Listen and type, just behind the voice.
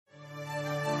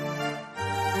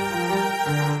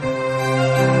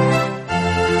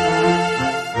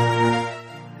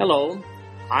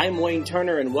I'm Wayne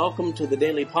Turner, and welcome to the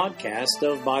daily podcast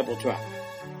of Bible Track.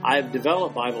 I've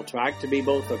developed Bible Track to be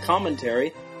both a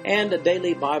commentary and a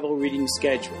daily Bible reading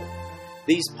schedule.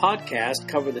 These podcasts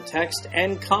cover the text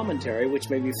and commentary, which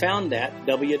may be found at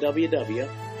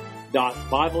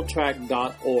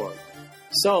www.bibletrack.org.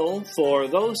 So, for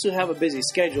those who have a busy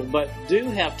schedule but do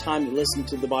have time to listen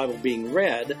to the Bible being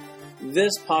read,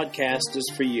 this podcast is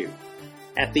for you.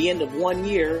 At the end of 1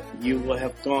 year, you will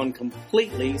have gone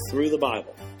completely through the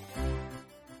Bible.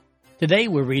 Today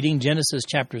we're reading Genesis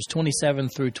chapters 27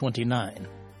 through 29.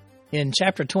 In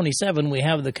chapter 27, we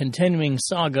have the continuing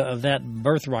saga of that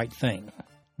birthright thing.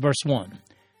 Verse 1.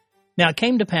 Now it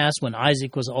came to pass when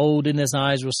Isaac was old and his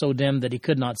eyes were so dim that he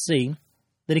could not see,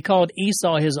 that he called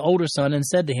Esau his older son and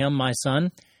said to him, My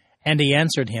son. And he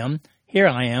answered him, Here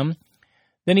I am.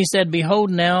 Then he said, Behold,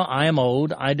 now I am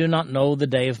old, I do not know the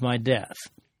day of my death.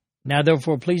 Now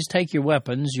therefore please take your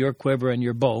weapons, your quiver and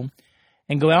your bow,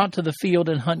 and go out to the field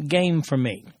and hunt game for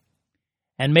me.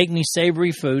 And make me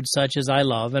savory food such as I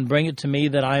love, and bring it to me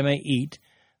that I may eat,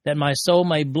 that my soul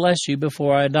may bless you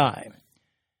before I die.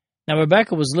 Now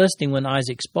Rebekah was listening when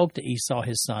Isaac spoke to Esau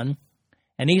his son,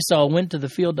 and Esau went to the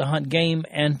field to hunt game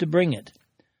and to bring it.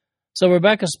 So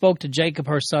Rebekah spoke to Jacob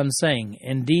her son, saying,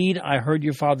 Indeed, I heard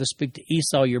your father speak to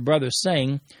Esau your brother,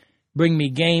 saying, Bring me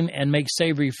game and make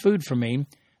savory food for me,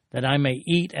 that I may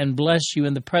eat and bless you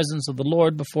in the presence of the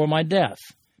Lord before my death.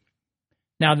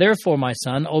 Now therefore, my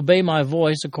son, obey my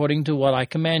voice according to what I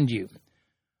command you.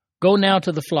 Go now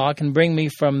to the flock and bring me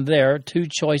from there 2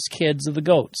 choice kids of the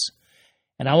goats,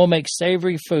 and I will make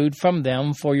savory food from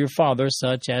them for your father,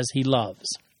 such as he loves.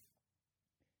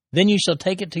 Then you shall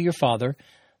take it to your father,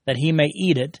 that he may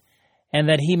eat it, and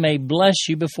that he may bless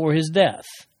you before his death.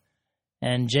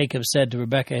 And Jacob said to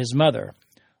Rebekah his mother,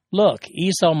 Look,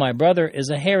 Esau my brother is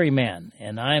a hairy man,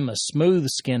 and I am a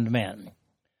smooth-skinned man.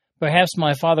 Perhaps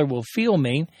my father will feel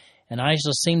me, and I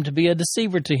shall seem to be a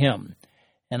deceiver to him,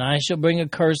 and I shall bring a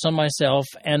curse on myself,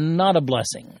 and not a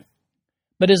blessing.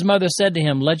 But his mother said to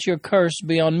him, Let your curse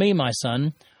be on me, my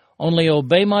son, only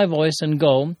obey my voice and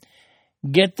go,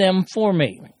 get them for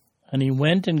me. And he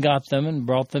went and got them and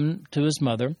brought them to his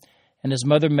mother, and his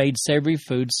mother made savory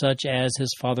food such as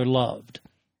his father loved.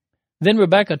 Then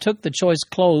Rebekah took the choice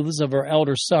clothes of her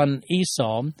elder son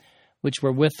Esau, which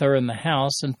were with her in the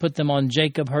house, and put them on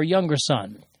Jacob her younger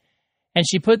son. And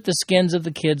she put the skins of the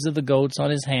kids of the goats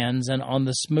on his hands and on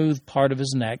the smooth part of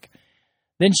his neck.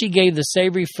 Then she gave the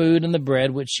savory food and the bread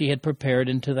which she had prepared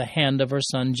into the hand of her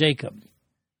son Jacob.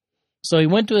 So he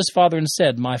went to his father and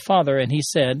said, My father, and he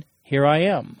said, Here I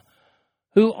am.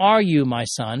 Who are you, my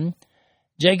son?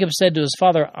 Jacob said to his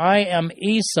father, I am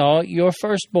Esau, your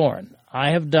firstborn.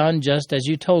 I have done just as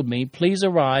you told me. Please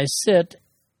arise, sit,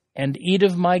 and eat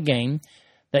of my game,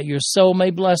 that your soul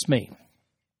may bless me.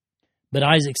 But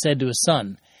Isaac said to his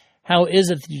son, How is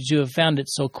it that you have found it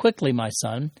so quickly, my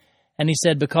son? And he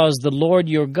said, Because the Lord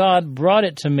your God brought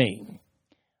it to me.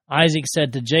 Isaac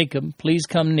said to Jacob, Please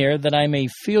come near, that I may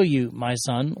feel you, my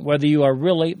son, whether you are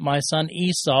really my son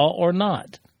Esau or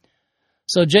not.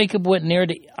 So Jacob went near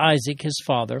to Isaac his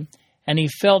father, and he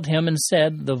felt him and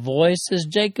said, The voice is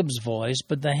Jacob's voice,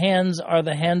 but the hands are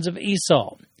the hands of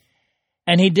Esau.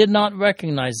 And he did not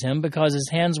recognize him, because his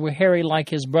hands were hairy like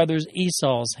his brother's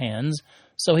Esau's hands,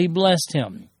 so he blessed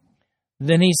him.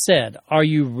 Then he said, Are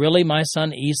you really my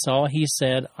son Esau? He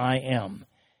said, I am.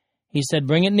 He said,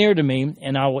 Bring it near to me,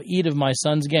 and I will eat of my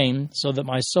son's game, so that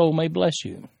my soul may bless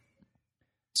you.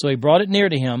 So he brought it near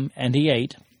to him, and he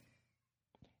ate.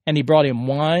 And he brought him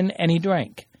wine, and he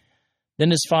drank.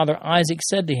 Then his father Isaac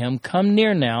said to him, Come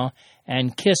near now,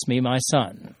 and kiss me, my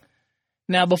son.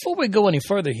 Now, before we go any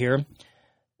further here,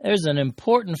 there's an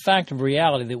important fact of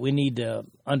reality that we need to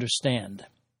understand.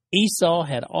 Esau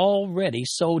had already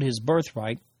sold his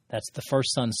birthright, that's the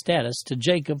first son status, to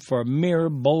Jacob for a mere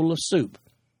bowl of soup.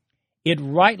 It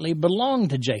rightly belonged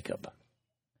to Jacob.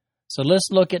 So let's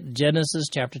look at Genesis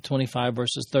chapter 25,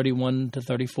 verses 31 to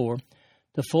 34,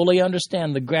 to fully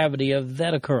understand the gravity of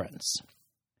that occurrence.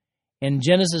 In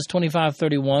Genesis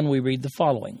 25:31, we read the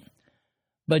following.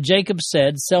 But Jacob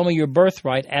said, Sell me your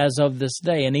birthright as of this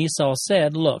day. And Esau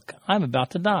said, Look, I'm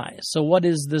about to die, so what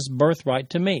is this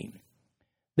birthright to me?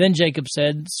 Then Jacob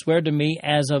said, Swear to me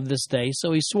as of this day.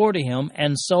 So he swore to him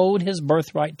and sold his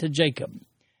birthright to Jacob.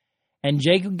 And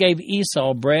Jacob gave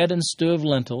Esau bread and stew of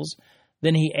lentils.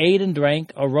 Then he ate and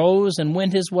drank, arose, and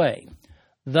went his way.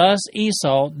 Thus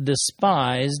Esau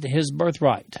despised his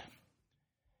birthright.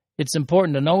 It's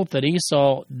important to note that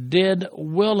Esau did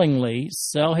willingly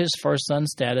sell his first son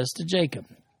status to Jacob.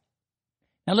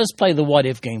 Now let's play the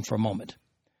what-if game for a moment.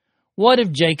 What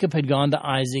if Jacob had gone to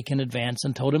Isaac in advance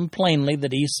and told him plainly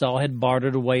that Esau had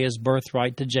bartered away his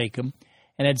birthright to Jacob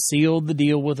and had sealed the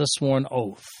deal with a sworn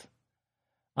oath?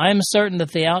 I am certain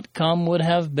that the outcome would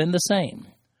have been the same.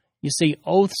 You see,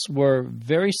 oaths were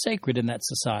very sacred in that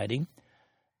society.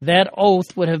 That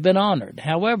oath would have been honored.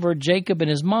 However, Jacob and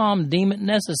his mom deem it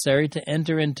necessary to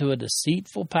enter into a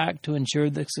deceitful pact to ensure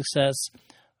the success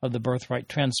of the birthright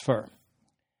transfer.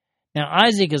 Now,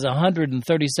 Isaac is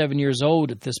 137 years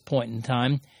old at this point in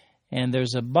time, and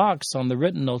there's a box on the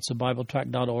written notes of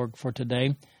BibleTrack.org for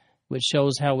today which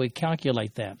shows how we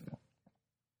calculate that.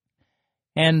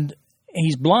 And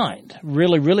he's blind,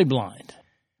 really, really blind.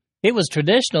 It was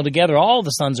traditional to gather all the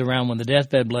sons around when the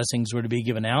deathbed blessings were to be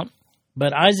given out,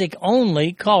 but Isaac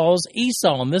only calls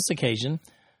Esau on this occasion.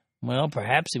 Well,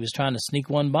 perhaps he was trying to sneak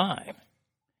one by.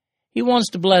 He wants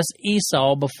to bless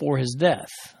Esau before his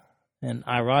death, and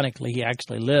ironically, he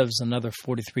actually lives another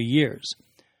 43 years.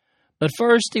 But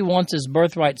first, he wants his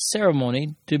birthright ceremony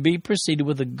to be preceded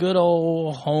with a good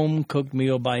old home-cooked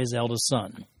meal by his eldest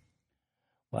son.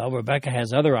 Well, Rebekah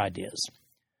has other ideas.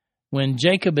 When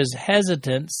Jacob is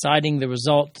hesitant, citing the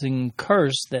resulting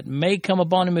curse that may come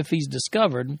upon him if he's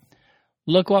discovered,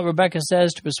 look what Rebekah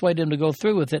says to persuade him to go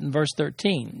through with it in verse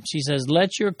 13. She says,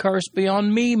 "Let your curse be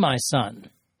on me, my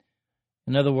son."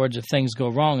 In other words, if things go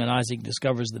wrong and Isaac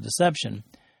discovers the deception,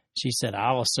 she said,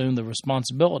 "I'll assume the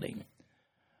responsibility."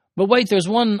 But wait, there's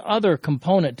one other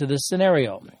component to this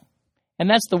scenario, and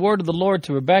that's the word of the Lord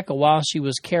to Rebekah while she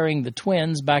was carrying the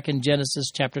twins back in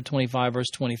Genesis chapter 25,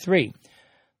 verse 23.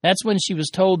 That's when she was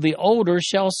told the older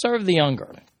shall serve the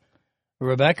younger.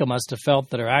 Rebekah must have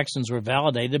felt that her actions were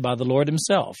validated by the Lord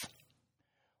himself.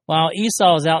 While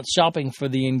Esau is out shopping for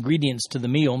the ingredients to the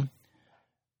meal,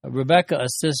 Rebekah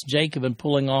assists Jacob in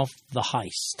pulling off the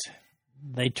heist.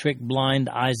 They trick blind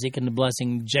Isaac into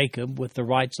blessing Jacob with the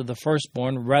rights of the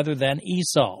firstborn rather than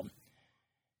Esau.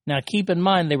 Now keep in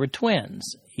mind they were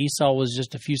twins. Esau was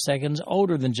just a few seconds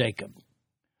older than Jacob.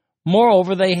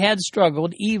 Moreover, they had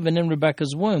struggled even in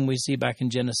Rebekah's womb, we see back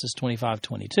in Genesis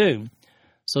 25:22.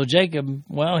 So Jacob,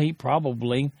 well, he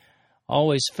probably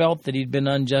always felt that he'd been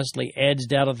unjustly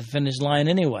edged out of the finish line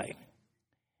anyway.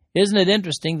 Isn't it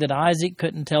interesting that Isaac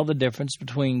couldn't tell the difference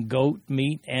between goat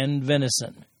meat and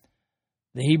venison?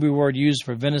 The Hebrew word used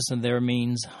for venison there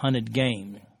means hunted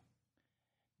game.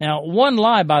 Now, one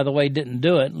lie, by the way, didn't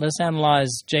do it. Let's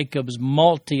analyze Jacob's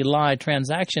multi-lie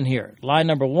transaction here. Lie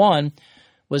number one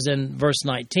was in verse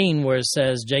 19, where it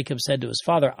says, Jacob said to his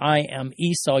father, "I am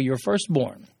Esau, your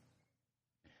firstborn."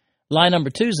 Lie number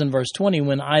two is in verse 20,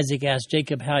 when Isaac asked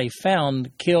Jacob how he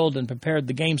found, killed, and prepared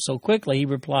the game so quickly, he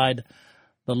replied,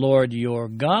 "The Lord your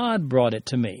God brought it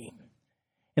to me."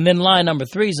 And then lie number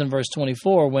three is in verse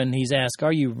 24, when he's asked,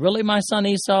 "Are you really my son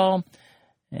Esau?"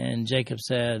 And Jacob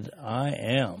said, "I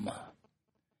am."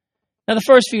 Now, the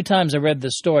first few times I read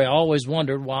this story, I always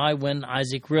wondered why, when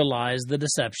Isaac realized the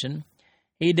deception,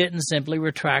 he didn't simply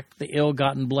retract the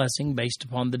ill-gotten blessing based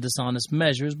upon the dishonest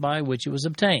measures by which it was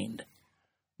obtained.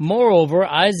 Moreover,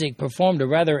 Isaac performed a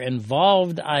rather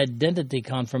involved identity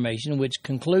confirmation, which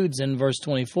concludes in verse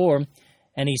 24,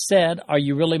 and he said, "Are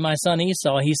you really my son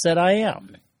Esau?" He said, "I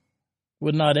am."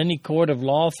 Would not any court of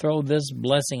law throw this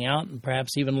blessing out and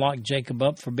perhaps even lock Jacob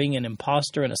up for being an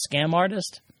imposter and a scam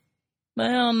artist?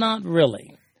 Well, not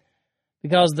really.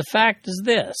 Because the fact is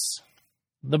this: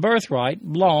 the birthright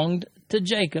belonged to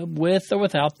Jacob with or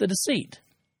without the deceit.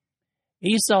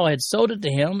 Esau had sold it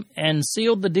to him and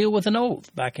sealed the deal with an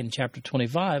oath back in chapter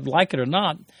 25. Like it or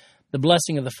not, the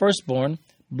blessing of the firstborn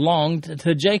belonged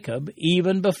to Jacob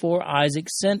even before Isaac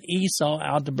sent Esau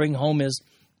out to bring home his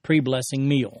pre-blessing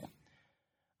meal.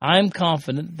 I'm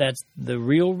confident that's the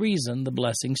real reason the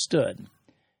blessing stood.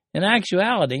 In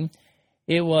actuality,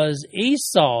 it was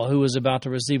Esau who was about to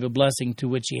receive a blessing to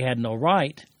which he had no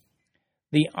right.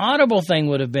 The honorable thing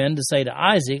would have been to say to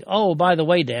Isaac, "Oh, by the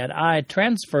way, Dad, I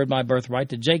transferred my birthright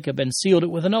to Jacob and sealed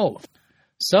it with an oath."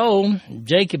 So,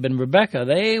 Jacob and Rebekah,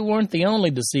 they weren't the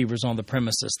only deceivers on the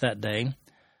premises that day.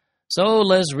 So,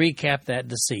 let's recap that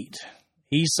deceit.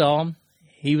 Esau,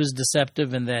 he was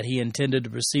deceptive in that he intended to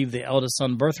receive the eldest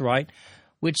son birthright,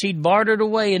 which he'd bartered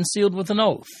away and sealed with an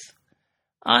oath.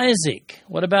 Isaac,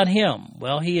 what about him?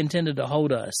 Well, he intended to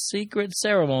hold a secret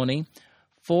ceremony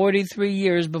 43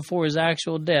 years before his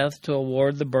actual death to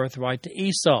award the birthright to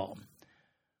Esau.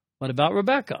 What about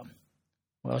Rebekah?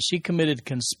 Well, she committed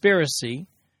conspiracy,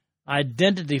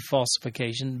 identity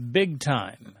falsification, big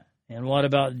time. And what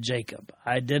about Jacob?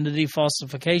 Identity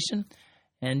falsification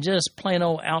and just plain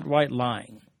old outright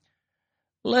lying.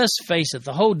 Let's face it,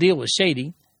 the whole deal was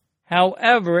shady.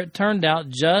 However, it turned out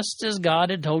just as God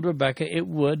had told Rebekah it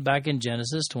would back in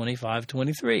Genesis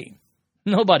 25:23.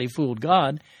 Nobody fooled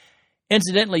God.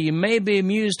 Incidentally, you may be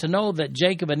amused to know that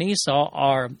Jacob and Esau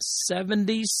are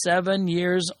 77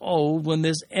 years old when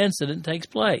this incident takes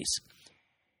place.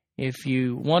 If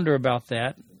you wonder about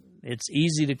that, it's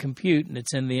easy to compute, and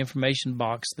it's in the information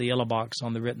box, the yellow box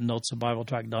on the written notes of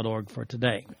BibleTrack.org for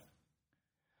today.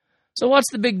 So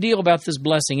what's the big deal about this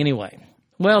blessing anyway?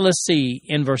 Well, let's see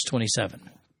in verse 27.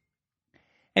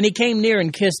 And he came near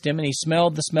and kissed him, and he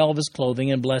smelled the smell of his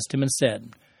clothing and blessed him and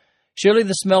said, Surely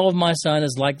the smell of my son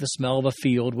is like the smell of a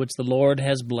field which the Lord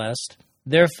has blessed.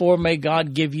 Therefore may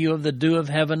God give you of the dew of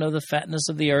heaven, of the fatness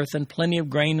of the earth, and plenty of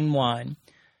grain and wine.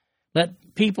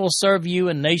 Let people serve you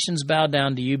and nations bow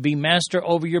down to you. Be master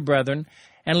over your brethren,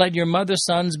 and let your mother's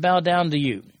sons bow down to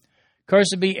you.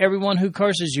 Cursed be everyone who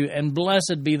curses you, and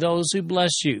blessed be those who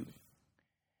bless you.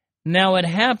 Now it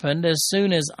happened, as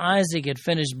soon as Isaac had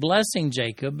finished blessing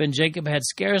Jacob, and Jacob had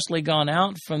scarcely gone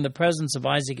out from the presence of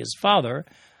Isaac his father,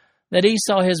 that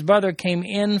Esau his brother came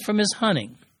in from his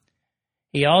hunting.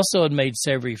 He also had made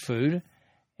savory food,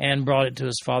 and brought it to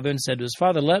his father, and said to his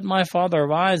father, Let my father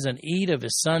arise and eat of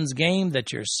his son's game,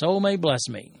 that your soul may bless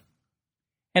me.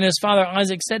 And his father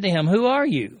Isaac said to him, Who are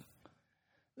you?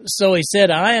 So he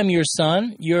said, I am your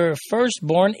son, your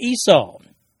firstborn Esau.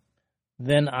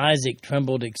 Then Isaac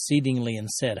trembled exceedingly and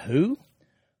said, Who?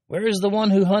 Where is the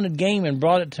one who hunted game and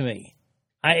brought it to me?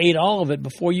 I ate all of it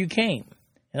before you came,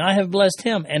 and I have blessed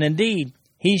him, and indeed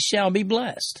he shall be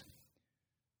blessed.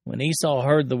 When Esau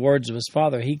heard the words of his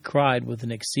father, he cried with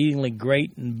an exceedingly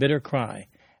great and bitter cry,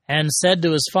 and said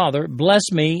to his father,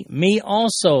 Bless me, me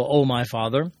also, O my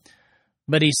father.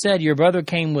 But he said, Your brother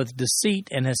came with deceit,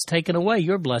 and has taken away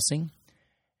your blessing.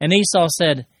 And Esau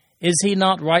said, Is he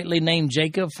not rightly named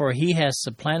Jacob? For he has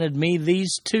supplanted me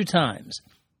these 2 times.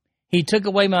 He took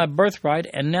away my birthright,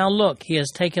 and now look, he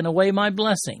has taken away my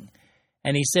blessing.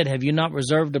 And he said, Have you not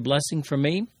reserved a blessing for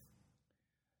me?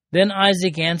 Then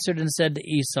Isaac answered and said to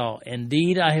Esau,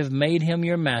 Indeed, I have made him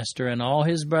your master, and all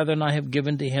his brethren I have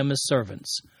given to him as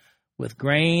servants. With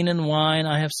grain and wine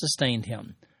I have sustained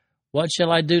him. What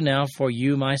shall I do now for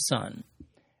you, my son?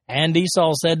 And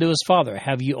Esau said to his father,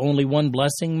 Have you only one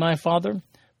blessing, my father?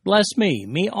 Bless me,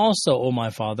 me also, O my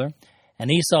father.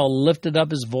 And Esau lifted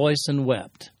up his voice and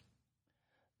wept.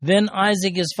 Then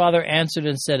Isaac his father answered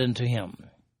and said unto him,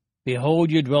 Behold,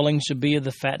 your dwelling shall be of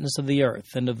the fatness of the earth,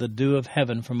 and of the dew of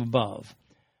heaven from above.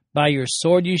 By your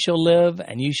sword you shall live,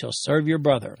 and you shall serve your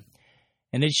brother.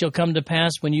 And it shall come to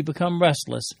pass, when you become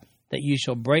restless, that you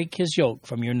shall break his yoke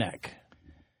from your neck.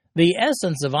 The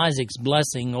essence of Isaac's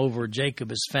blessing over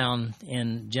Jacob is found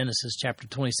in Genesis chapter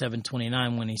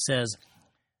 27-29, when he says,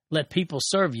 Let people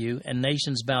serve you, and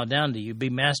nations bow down to you.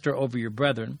 Be master over your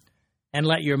brethren. And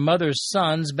let your mother's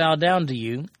sons bow down to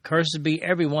you. Cursed be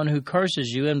everyone who curses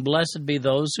you, and blessed be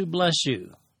those who bless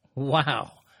you.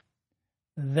 Wow.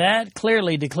 That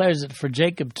clearly declares it for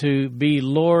Jacob to be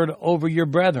Lord over your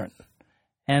brethren,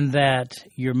 and that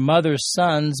your mother's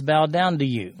sons bow down to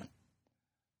you.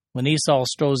 When Esau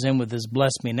strolls in with his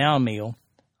bless me now meal,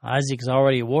 Isaac's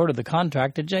already awarded the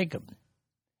contract to Jacob.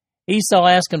 Esau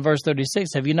asked in verse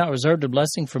 36, Have you not reserved a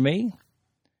blessing for me?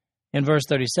 In verse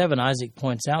 37, Isaac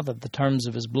points out that the terms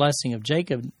of his blessing of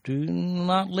Jacob do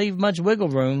not leave much wiggle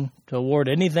room to award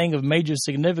anything of major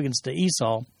significance to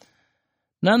Esau.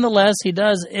 Nonetheless, he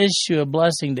does issue a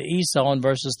blessing to Esau in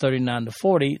verses 39 to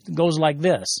 40. It goes like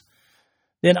this.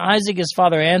 Then Isaac his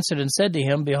father answered and said to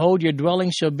him, Behold, your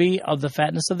dwelling shall be of the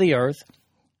fatness of the earth,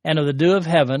 and of the dew of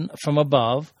heaven from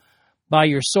above. By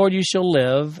your sword you shall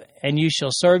live, and you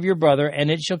shall serve your brother,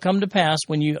 and it shall come to pass,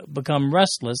 when you become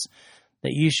restless,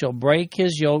 that you shall break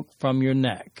his yoke from your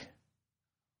neck.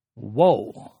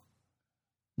 Whoa.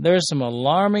 There's some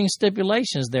alarming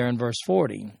stipulations there in verse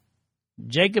 40.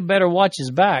 Jacob better watch his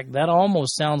back. That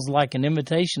almost sounds like an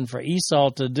invitation for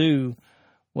Esau to do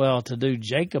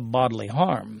Jacob bodily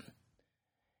harm.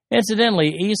 Incidentally,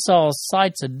 Esau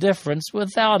cites a difference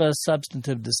without a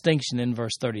substantive distinction in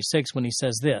verse 36 when he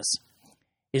says this,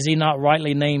 Is he not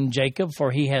rightly named Jacob? For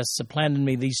he has supplanted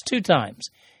me these 2 times.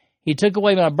 He took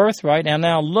away my birthright, and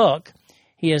now look,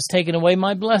 he has taken away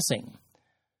my blessing.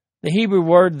 The Hebrew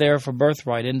word there for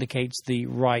birthright indicates the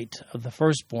right of the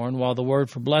firstborn, while the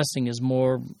word for blessing is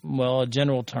more, a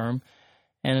general term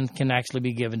and can actually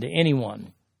be given to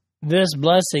anyone. This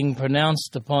blessing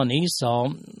pronounced upon Esau,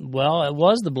 it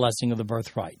was the blessing of the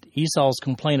birthright. Esau's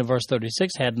complaint of verse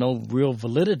 36 had no real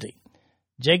validity.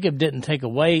 Jacob didn't take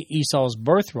away Esau's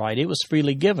birthright, it was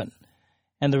freely given,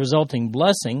 and the resulting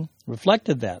blessing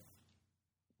reflected that.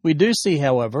 We do see,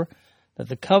 however, that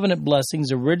the covenant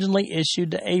blessings originally issued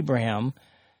to Abraham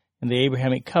in the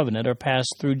Abrahamic covenant are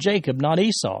passed through Jacob, not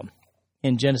Esau,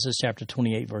 in Genesis chapter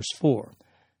 28, verse 4.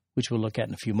 which we'll look at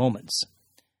in a few moments.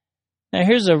 Now,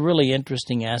 here's a really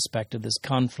interesting aspect of this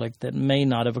conflict that may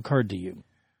not have occurred to you.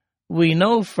 We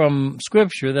know from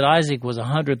Scripture that Isaac was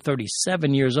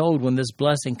 137 years old when this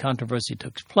blessing controversy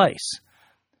took place.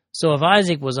 So if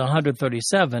Isaac was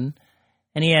 137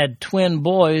 and he had twin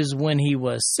boys when he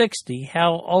was 60,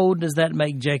 how old does that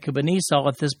make Jacob and Esau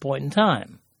at this point in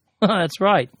time? That's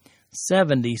right,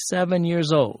 77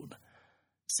 years old.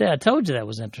 See, I told you that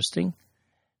was interesting.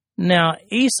 Now,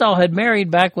 Esau had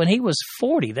married back when he was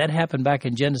 40. That happened back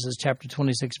in Genesis chapter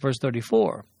 26, verse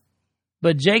 34.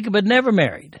 But Jacob had never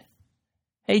married.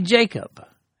 Hey, Jacob,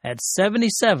 at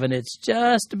 77, it's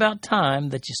just about time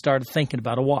that you started thinking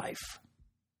about a wife.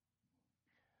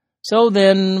 So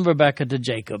then Rebekah to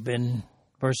Jacob in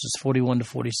verses 41 to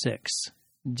 46.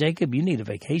 Jacob, you need a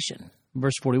vacation.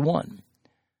 Verse 41.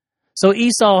 So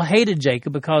Esau hated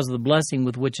Jacob because of the blessing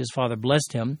with which his father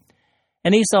blessed him.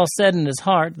 And Esau said in his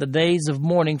heart, the days of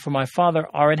mourning for my father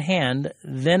are at hand,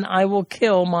 then I will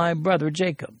kill my brother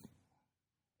Jacob.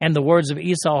 And the words of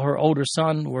Esau, her older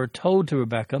son, were told to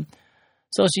Rebekah.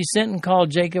 So she sent and called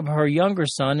Jacob, her younger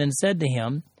son, and said to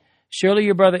him, surely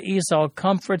your brother Esau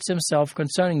comforts himself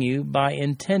concerning you by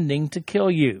intending to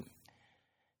kill you.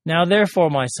 Now therefore,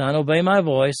 my son, obey my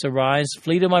voice, arise,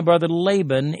 flee to my brother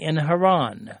Laban in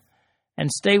Haran,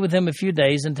 and stay with him a few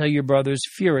days until your brother's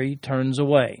fury turns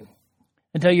away,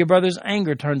 until your brother's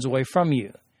anger turns away from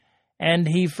you, and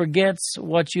he forgets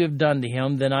what you have done to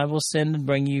him, then I will send and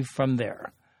bring you from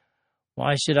there.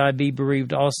 Why should I be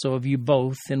bereaved also of you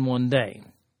both in one day?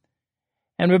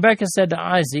 And Rebekah said to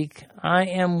Isaac, I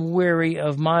am weary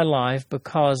of my life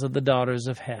because of the daughters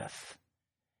of Heth.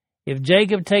 If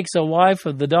Jacob takes a wife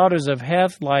of the daughters of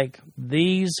Heth like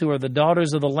these who are the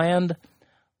daughters of the land,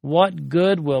 what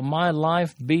good will my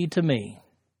life be to me?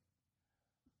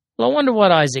 Well, I wonder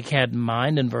what Isaac had in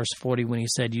mind in verse 40 when he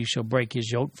said, you shall break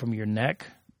his yoke from your neck.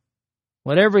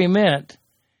 Whatever he meant,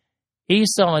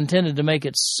 Esau intended to make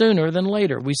it sooner than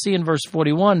later. We see in verse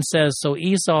 41 says, so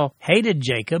Esau hated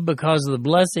Jacob because of the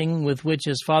blessing with which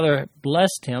his father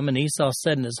blessed him. And Esau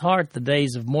said in his heart, the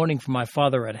days of mourning for my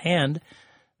father are at hand,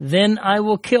 then I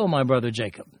will kill my brother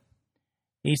Jacob.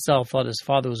 Esau thought his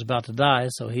father was about to die,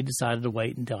 so he decided to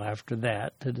wait until after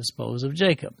that to dispose of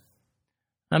Jacob.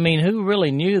 I mean, who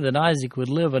really knew that Isaac would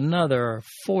live another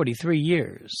 43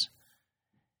 years?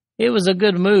 It was a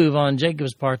good move on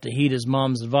Jacob's part to heed his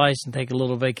mom's advice and take a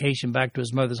little vacation back to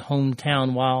his mother's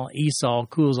hometown while Esau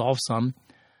cools off some.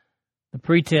 The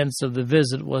pretense of the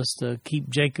visit was to keep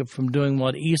Jacob from doing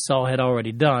what Esau had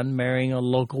already done, marrying a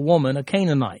local woman, a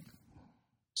Canaanite.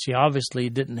 She obviously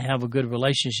didn't have a good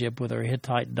relationship with her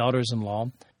Hittite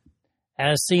daughters-in-law,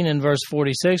 as seen in verse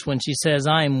 46 when she says,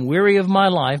 I am weary of my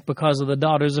life because of the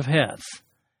daughters of Heth.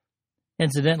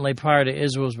 Incidentally, prior to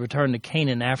Israel's return to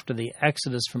Canaan after the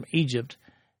exodus from Egypt,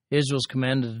 Israel's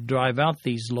commanded to drive out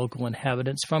these local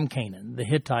inhabitants from Canaan, the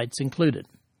Hittites included.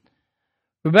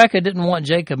 Rebekah didn't want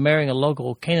Jacob marrying a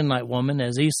local Canaanite woman,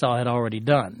 as Esau had already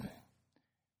done.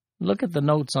 Look at the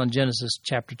notes on Genesis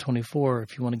chapter 24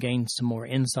 if you want to gain some more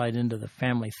insight into the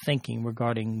family thinking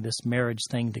regarding this marriage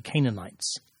thing to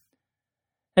Canaanites.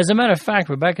 As a matter of fact,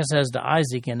 Rebekah says to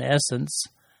Isaac, in essence,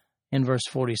 in verse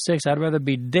 46, I'd rather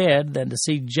be dead than to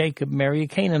see Jacob marry a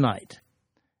Canaanite.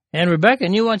 And Rebekah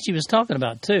knew what she was talking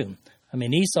about, too. I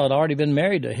mean, Esau had already been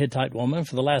married to a Hittite woman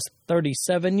for the last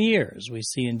 37 years, we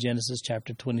see in Genesis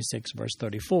chapter 26, verse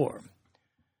 34.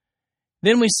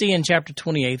 Then we see in chapter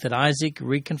 28 that Isaac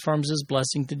reconfirms his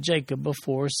blessing to Jacob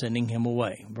before sending him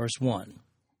away. Verse 1.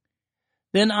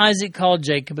 Then Isaac called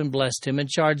Jacob and blessed him and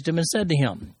charged him and said to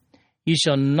him, Ye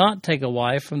shall not take a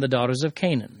wife from the daughters of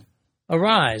Canaan.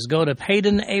 Arise, go to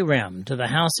Padan Aram, to the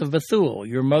house of Bethuel,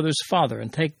 your mother's father,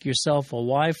 and take yourself a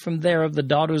wife from there of the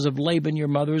daughters of Laban, your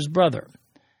mother's brother.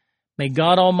 May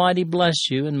God Almighty bless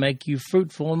you and make you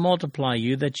fruitful and multiply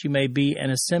you, that you may be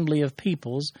an assembly of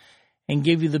peoples, and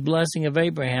give you the blessing of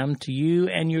Abraham to you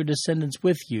and your descendants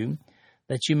with you,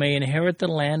 that you may inherit the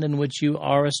land in which you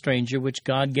are a stranger, which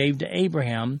God gave to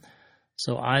Abraham.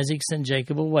 So Isaac sent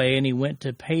Jacob away, and he went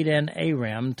to Padan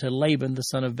Aram to Laban the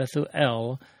son of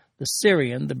Bethuel, the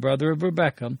Syrian, the brother of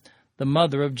Rebekah, the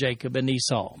mother of Jacob and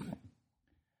Esau.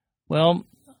 Well,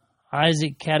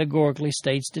 Isaac categorically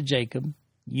states to Jacob,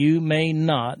 you may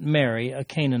not marry a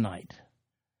Canaanite.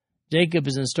 Jacob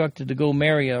is instructed to go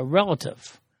marry a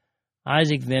relative.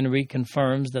 Isaac then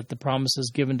reconfirms that the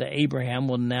promises given to Abraham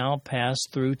will now pass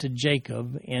through to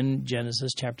Jacob in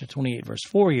Genesis chapter 28, verse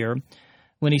 4 here,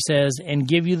 when he says, and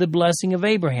give you the blessing of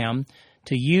Abraham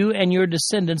to you and your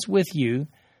descendants with you,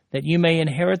 that you may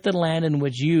inherit the land in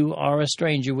which you are a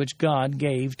stranger, which God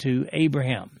gave to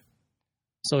Abraham.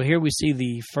 So here we see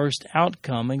the first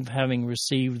outcome of having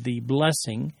received the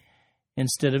blessing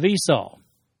instead of Esau.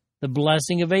 The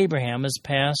blessing of Abraham is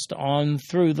passed on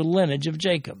through the lineage of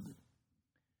Jacob.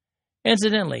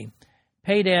 Incidentally,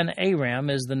 Padan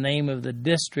Aram is the name of the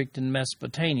district in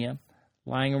Mesopotamia,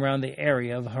 lying around the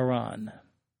area of Haran.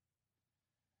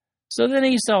 So then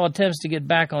Esau attempts to get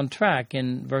back on track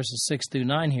in verses 6 through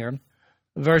 9 here.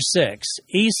 Verse 6,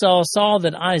 Esau saw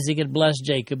that Isaac had blessed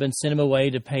Jacob and sent him away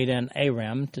to Padan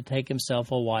Aram to take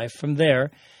himself a wife from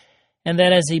there, and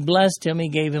that as he blessed him, he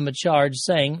gave him a charge,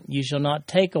 saying, You shall not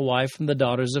take a wife from the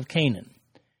daughters of Canaan.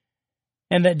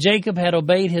 And that Jacob had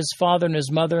obeyed his father and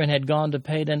his mother and had gone to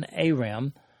Padan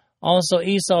Aram. Also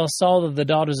Esau saw that the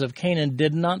daughters of Canaan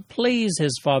did not please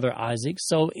his father Isaac,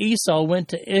 so Esau went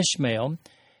to Ishmael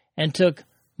and took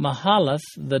Mahalath,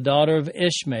 the daughter of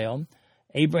Ishmael,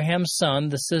 Abraham's son,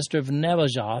 the sister of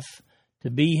Nebajoth, to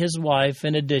be his wife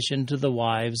in addition to the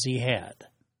wives he had.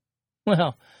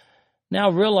 Well, now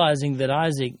realizing that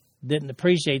Isaac didn't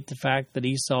appreciate the fact that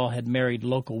Esau had married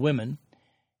local women,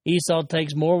 Esau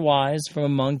takes more wives from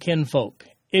among kinfolk,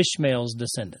 Ishmael's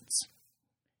descendants.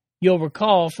 You'll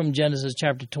recall from Genesis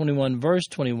chapter 21, verse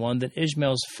 21, that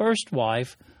Ishmael's first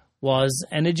wife was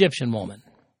an Egyptian woman.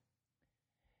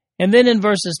 And then in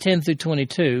verses 10 through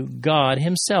 22, God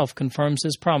himself confirms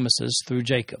his promises through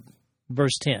Jacob.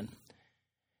 Verse 10,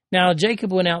 Now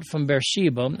Jacob went out from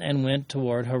Beersheba and went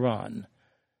toward Haran.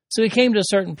 So he came to a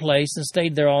certain place and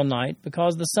stayed there all night,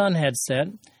 because the sun had set,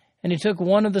 and he took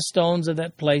one of the stones of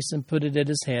that place and put it at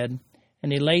his head,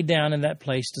 and he lay down in that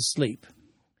place to sleep.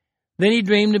 Then he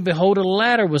dreamed, and behold, a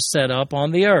ladder was set up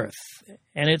on the earth,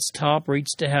 and its top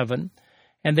reached to heaven,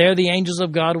 and there the angels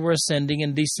of God were ascending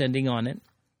and descending on it.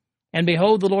 And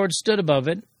behold, the Lord stood above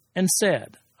it, and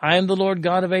said, I am the Lord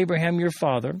God of Abraham your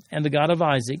father, and the God of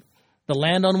Isaac. The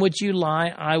land on which you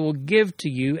lie I will give to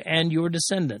you and your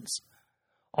descendants.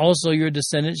 Also your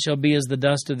descendants shall be as the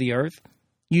dust of the earth.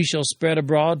 You shall spread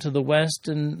abroad to the west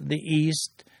and the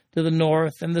east, to the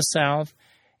north and the south,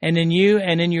 and in you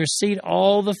and in your seed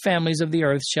all the families of the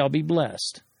earth shall be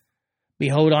blessed.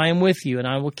 Behold, I am with you, and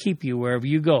I will keep you wherever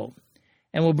you go,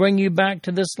 and will bring you back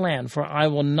to this land, for I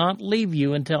will not leave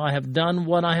you until I have done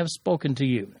what I have spoken to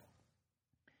you.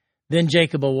 Then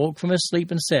Jacob awoke from his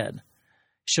sleep and said,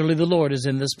 Surely the Lord is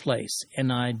in this place,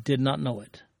 and I did not know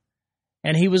it.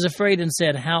 And he was afraid and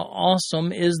said, How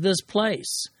awesome is this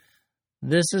place!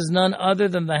 This is none other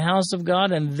than the house of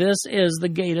God, and this is the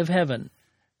gate of heaven.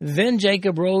 Then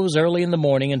Jacob rose early in the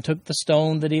morning and took the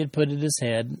stone that he had put at his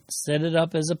head, set it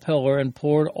up as a pillar, and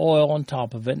poured oil on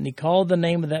top of it. And he called the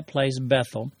name of that place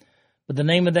Bethel, but the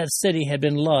name of that city had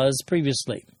been Luz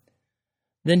previously.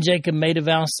 Then Jacob made a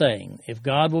vow, saying, If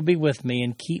God will be with me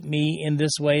and keep me in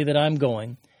this way that I am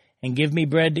going, and give me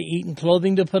bread to eat and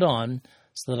clothing to put on,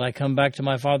 so that I come back to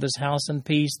my father's house in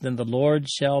peace, then the Lord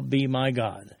shall be my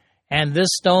God. And this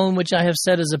stone which I have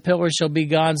set as a pillar shall be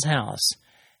God's house.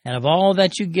 And of all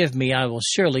that you give me, I will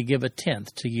surely give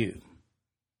 1/10 to you.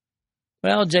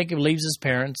 Well, Jacob leaves his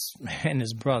parents and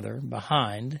his brother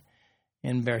behind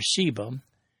in Beersheba,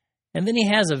 and then he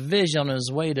has a vision on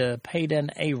his way to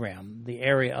Padan Aram, the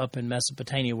area up in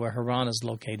Mesopotamia where Haran is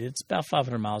located. It's about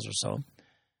 500 miles or so.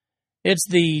 It's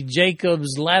the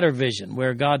Jacob's ladder vision,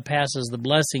 where God passes the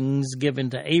blessings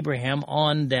given to Abraham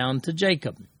on down to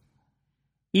Jacob.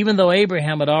 Even though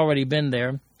Abraham had already been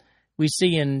there, we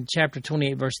see in chapter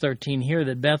 28, verse 13 here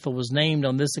that Bethel was named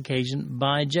on this occasion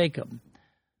by Jacob.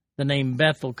 The name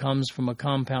Bethel comes from a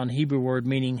compound Hebrew word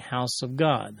meaning house of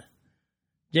God.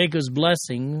 Jacob's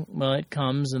blessing, well, it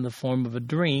comes in the form of a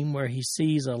dream where he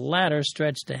sees a ladder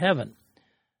stretched to heaven.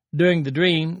 During the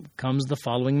dream comes the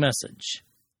following message.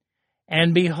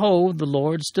 And behold, the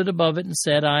Lord stood above it and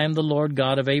said, I am the Lord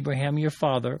God of Abraham your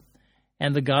father,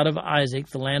 and the God of Isaac.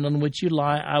 The land on which you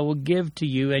lie I will give to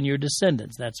you and your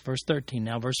descendants. That's verse 13.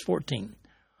 Now verse 14.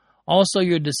 Also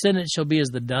your descendants shall be as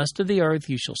the dust of the earth.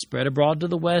 You shall spread abroad to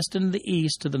the west and the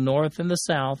east, to the north and the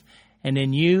south, and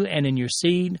in you and in your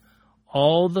seed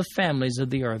all the families of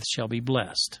the earth shall be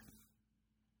blessed.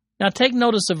 Now take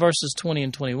notice of verses 20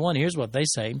 and 21. Here's what they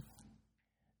say.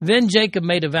 Then Jacob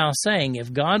made a vow, saying,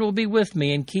 If God will be with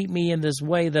me and keep me in this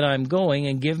way that I am going,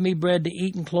 and give me bread to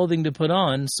eat and clothing to put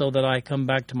on, so that I come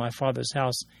back to my father's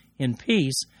house in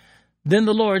peace, then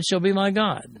the Lord shall be my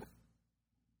God.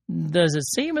 Does it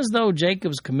seem as though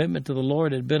Jacob's commitment to the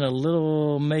Lord had been a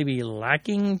little maybe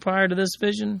lacking prior to this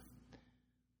vision?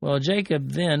 Well,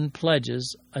 Jacob then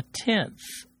pledges 1/10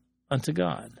 unto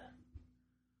God.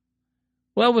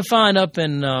 Well, we find up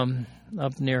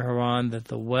near Haran that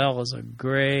the well is a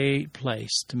great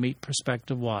place to meet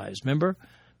prospective wives. Remember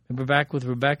back with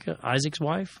Rebekah, Isaac's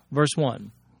wife? Verse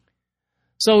 1.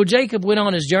 So Jacob went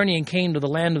on his journey and came to the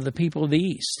land of the people of the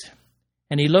east.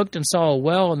 And he looked and saw a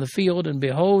well in the field, and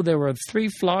behold, there were 3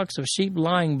 flocks of sheep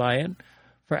lying by it,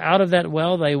 for out of that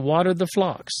well they watered the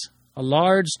flocks. A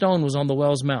large stone was on the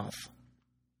well's mouth.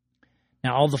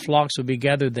 Now all the flocks would be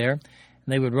gathered there, and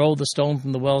they would roll the stone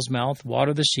from the well's mouth,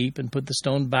 water the sheep, and put the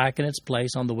stone back in its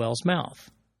place on the well's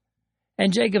mouth.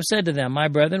 And Jacob said to them, My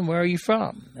brethren, where are you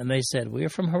from? And they said, We are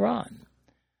from Haran.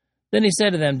 Then he said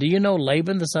to them, Do you know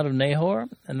Laban, the son of Nahor?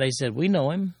 And they said, We know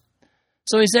him.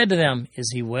 So he said to them, Is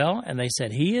he well? And they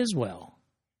said, He is well.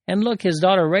 And look, his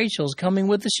daughter Rachel is coming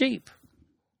with the sheep.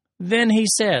 Then he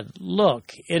said,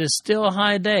 Look, it is still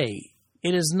high day.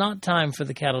 It is not time for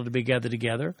the cattle to be gathered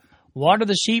together. Water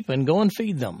the sheep and go and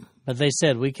feed them. But they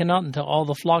said, We cannot until all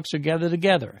the flocks are gathered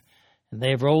together. And they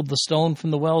have rolled the stone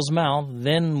from the well's mouth,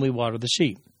 then we water the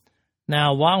sheep.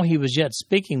 Now while he was yet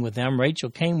speaking with them, Rachel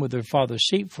came with her father's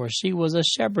sheep, for she was a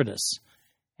shepherdess.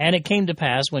 And it came to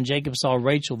pass, when Jacob saw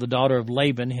Rachel, the daughter of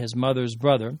Laban, his mother's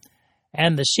brother,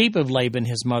 and the sheep of Laban,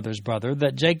 his mother's brother,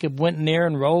 that Jacob went near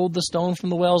and rolled the stone from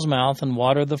the well's mouth and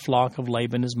watered the flock of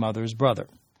Laban, his mother's brother.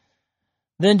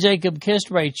 Then Jacob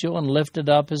kissed Rachel and lifted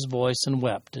up his voice and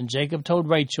wept. And Jacob told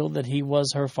Rachel that he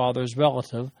was her father's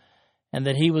relative, and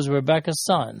that he was Rebekah's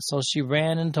son. So she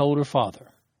ran and told her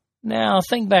father. Now,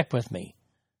 think back with me.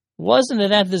 Wasn't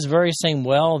it at this very same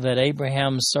well that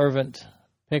Abraham's servant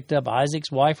picked up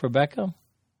Isaac's wife, Rebekah?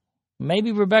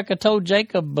 Maybe Rebekah told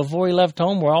Jacob before he left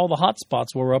home where all the hot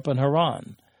spots were up in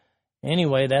Haran.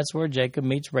 Anyway, that's where Jacob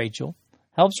meets Rachel,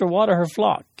 helps her water her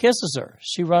flock, kisses her.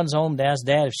 She runs home to ask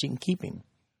Dad if she can keep him.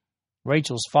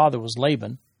 Rachel's father was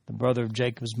Laban, the brother of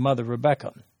Jacob's mother,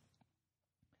 Rebekah.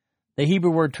 The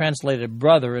Hebrew word translated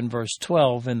brother in verse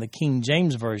 12 in the King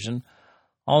James Version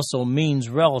also means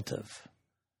relative.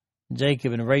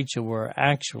 Jacob and Rachel were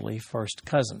actually first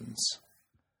cousins.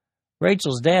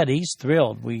 Rachel's dad, he's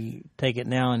thrilled. We take it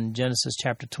now in Genesis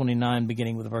chapter 29,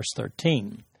 beginning with verse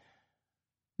 13.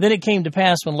 Then it came to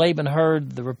pass when Laban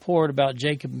heard the report about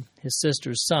Jacob, his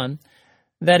sister's son,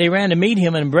 that he ran to meet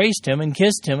him and embraced him and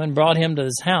kissed him and brought him to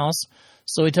his house.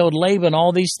 So he told Laban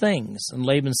all these things. And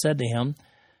Laban said to him,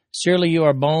 Surely you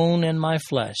are bone in my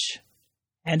flesh.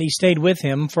 And he stayed with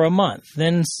him for a month.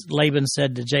 Then Laban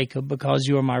said to Jacob, Because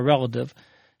you are my relative,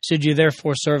 should you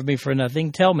therefore serve me for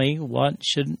nothing? Tell me, what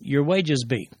should your wages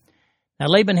be? Now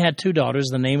Laban had 2 daughters.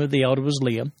 The name of the elder was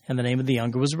Leah, and the name of the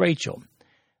younger was Rachel.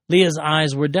 Leah's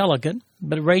eyes were delicate,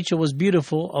 but Rachel was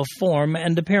beautiful of form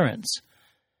and appearance.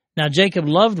 Now Jacob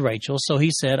loved Rachel, so he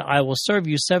said, I will serve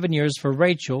you 7 years for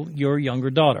Rachel, your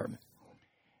younger daughter.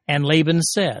 And Laban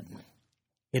said,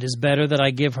 It is better that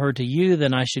I give her to you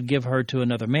than I should give her to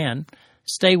another man.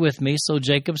 Stay with me. So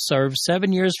Jacob served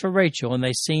 7 years for Rachel, and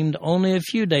they seemed only a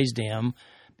few days to him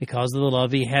because of the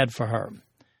love he had for her.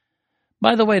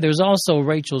 By the way, there's also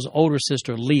Rachel's older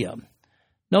sister, Leah.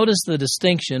 Notice the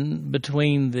distinction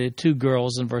between the 2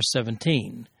 girls in verse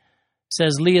 17. It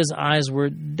says Leah's eyes were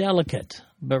delicate,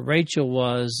 but Rachel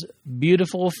was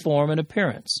beautiful of form and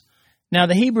appearance. Now,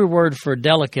 the Hebrew word for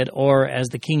delicate, or as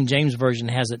the King James Version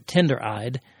has it,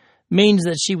 tender-eyed, means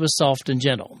that she was soft and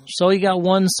gentle. So you got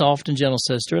one soft and gentle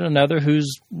sister and another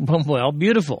who's, well,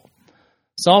 beautiful.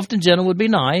 Soft and gentle would be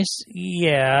nice,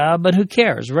 yeah, but who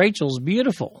cares? Rachel's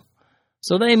beautiful.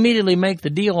 So they immediately make the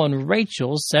deal on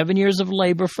Rachel, 7 years of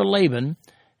labor for Laban,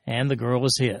 and the girl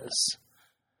was his.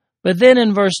 But then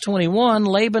in verse 21,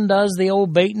 Laban does the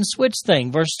old bait and switch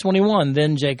thing. Verse 21,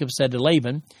 Then Jacob said to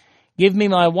Laban, Give me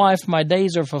my wife, my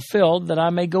days are fulfilled, that I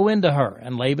may go into her.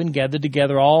 And Laban gathered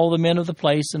together all the men of the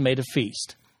place and made a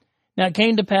feast. Now it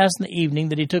came to pass in the evening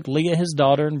that he took Leah his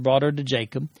daughter and brought her to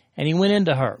Jacob, and he went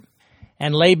into her.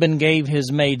 And Laban gave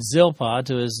his maid Zilpah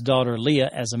to his daughter Leah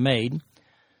as a maid.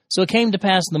 So it came to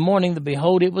pass in the morning that,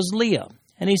 behold, it was Leah.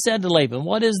 And he said to Laban,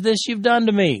 What is this you've done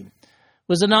to me?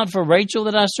 Was it not for Rachel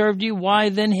that I served you? Why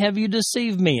then have you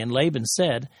deceived me? And Laban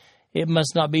said, It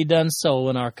must not be done so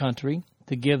in our country,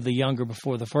 to give the younger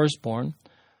before the firstborn.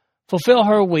 Fulfill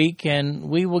her week, and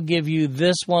we will give you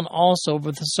this one also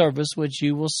for the service which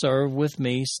you will serve with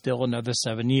me still another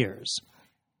 7 years.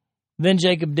 Then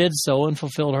Jacob did so and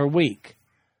fulfilled her week.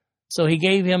 So he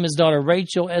gave him his daughter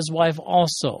Rachel as wife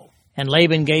also. And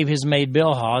Laban gave his maid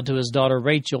Bilhah to his daughter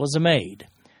Rachel as a maid.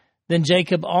 Then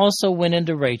Jacob also went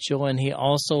into Rachel, and he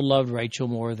also loved Rachel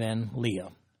more than Leah.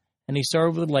 And he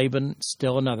served with Laban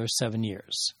still another 7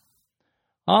 years.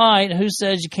 All right, who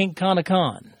says you can't con a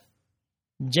con?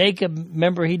 Jacob,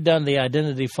 remember, he'd done the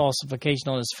identity falsification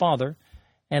on his father,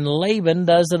 and Laban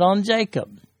does it on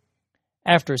Jacob.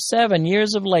 After 7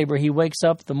 years of labor, he wakes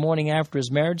up the morning after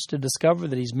his marriage to discover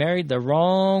that he's married the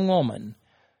wrong woman.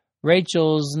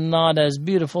 Rachel's not as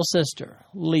beautiful sister,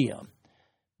 Leah.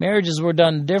 Marriages were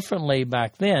done differently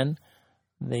back then.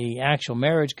 The actual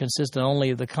marriage consisted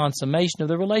only of the consummation of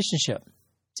the relationship.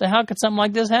 So how could something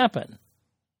like this happen?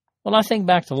 Well, I think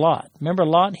back to Lot. Remember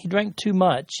Lot? He drank too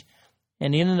much,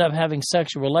 and he ended up having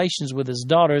sexual relations with his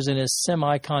daughters in his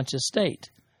semi-conscious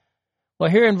state. Well,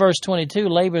 here in verse 22,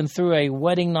 Laban threw a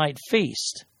wedding night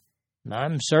feast. And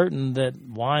I'm certain that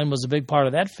wine was a big part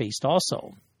of that feast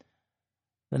also.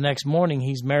 The next morning,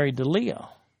 he's married to Leah.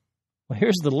 Well,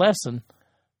 here's the lesson.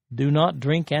 Do not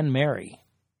drink and marry.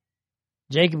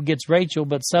 Jacob gets Rachel,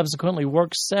 but subsequently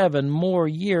works 7 more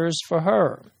years for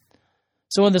her.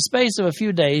 So in the space of a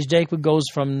few days, Jacob goes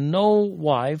from no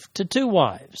wife to 2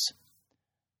 wives.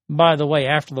 By the way,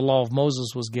 after the law of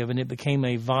Moses was given, it became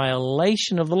a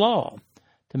violation of the law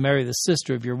to marry the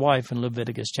sister of your wife in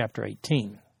Leviticus chapter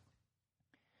 18.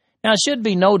 Now, it should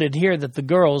be noted here that the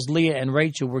girls, Leah and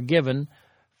Rachel, were given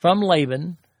from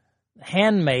Laban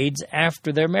handmaids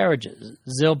after their marriages.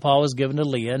 Zilpah was given to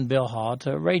Leah and Bilhah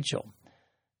to Rachel.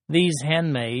 These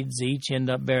handmaids each end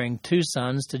up bearing 2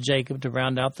 sons to Jacob to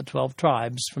round out the 12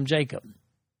 tribes from Jacob.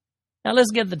 Now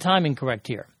let's get the timing correct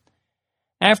here.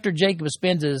 After Jacob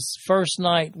spends his first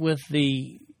night with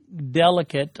the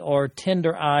delicate or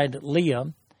tender-eyed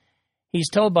Leah, he's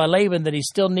told by Laban that he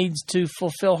still needs to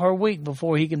fulfill her week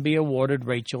before he can be awarded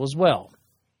Rachel as well.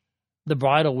 The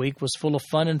bridal week was full of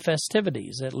fun and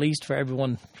festivities, at least for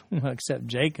everyone except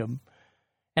Jacob.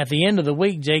 At the end of the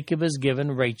week, Jacob is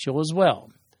given Rachel as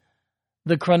well.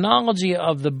 The chronology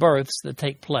of the births that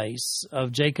take place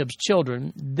of Jacob's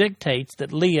children dictates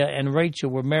that Leah and Rachel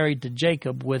were married to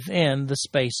Jacob within the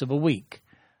space of a week.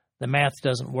 The math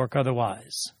doesn't work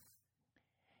otherwise.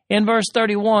 In verse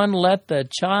 31, let the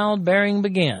childbearing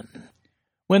begin.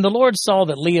 When the Lord saw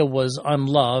that Leah was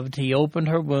unloved, he opened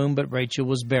her womb, but Rachel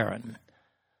was barren.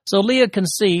 So Leah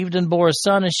conceived and bore a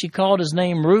son, and she called his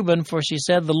name Reuben, for she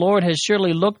said, the Lord has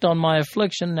surely looked on my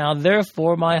affliction, now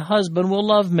therefore my husband will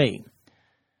love me.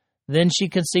 Then she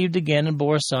conceived again and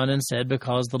bore a son, and said,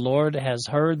 because the Lord has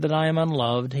heard that I am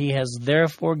unloved, he has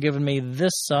therefore given me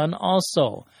this son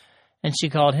also. And she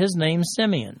called his name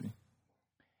Simeon.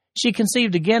 She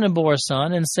conceived again and bore a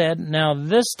son, and said, now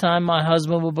this time my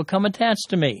husband will become attached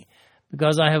to me,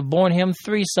 because I have borne him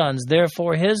 3 sons.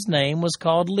 Therefore his name was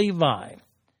called Levi.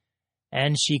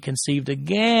 And she conceived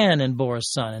again and bore a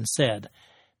son, and said,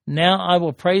 now I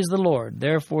will praise the Lord.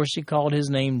 Therefore she called his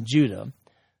name Judah.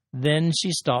 Then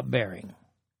she stopped bearing.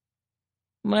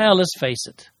 Well, let's face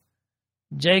it.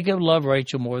 Jacob loved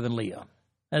Rachel more than Leah.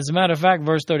 As a matter of fact,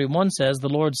 verse 31 says, the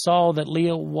Lord saw that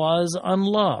Leah was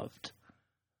unloved.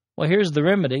 Well, here's the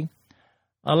remedy.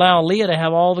 Allow Leah to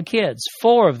have all the kids,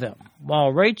 4 of them,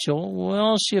 while Rachel,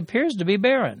 well, she appears to be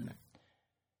barren.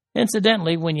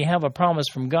 Incidentally, when you have a promise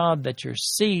from God that your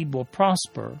seed will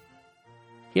prosper,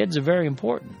 kids are very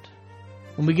important.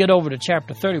 When we get over to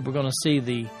chapter 30, we're going to see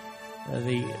the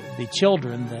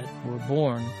children that were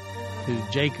born to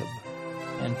Jacob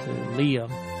and to Leah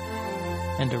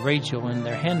and to Rachel and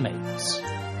their handmaids.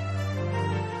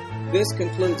 This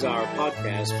concludes our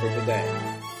podcast for today.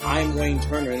 I'm Wayne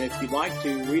Turner, and if you'd like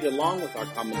to read along with our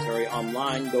commentary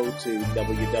online, go to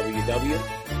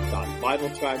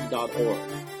www.bibletrack.org.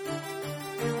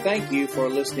 Thank you for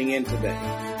listening in today.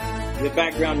 The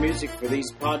background music for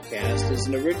these podcasts is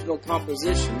an original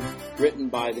composition written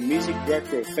by the music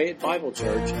director of Fayette Bible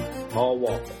Church, Paul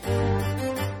Walker.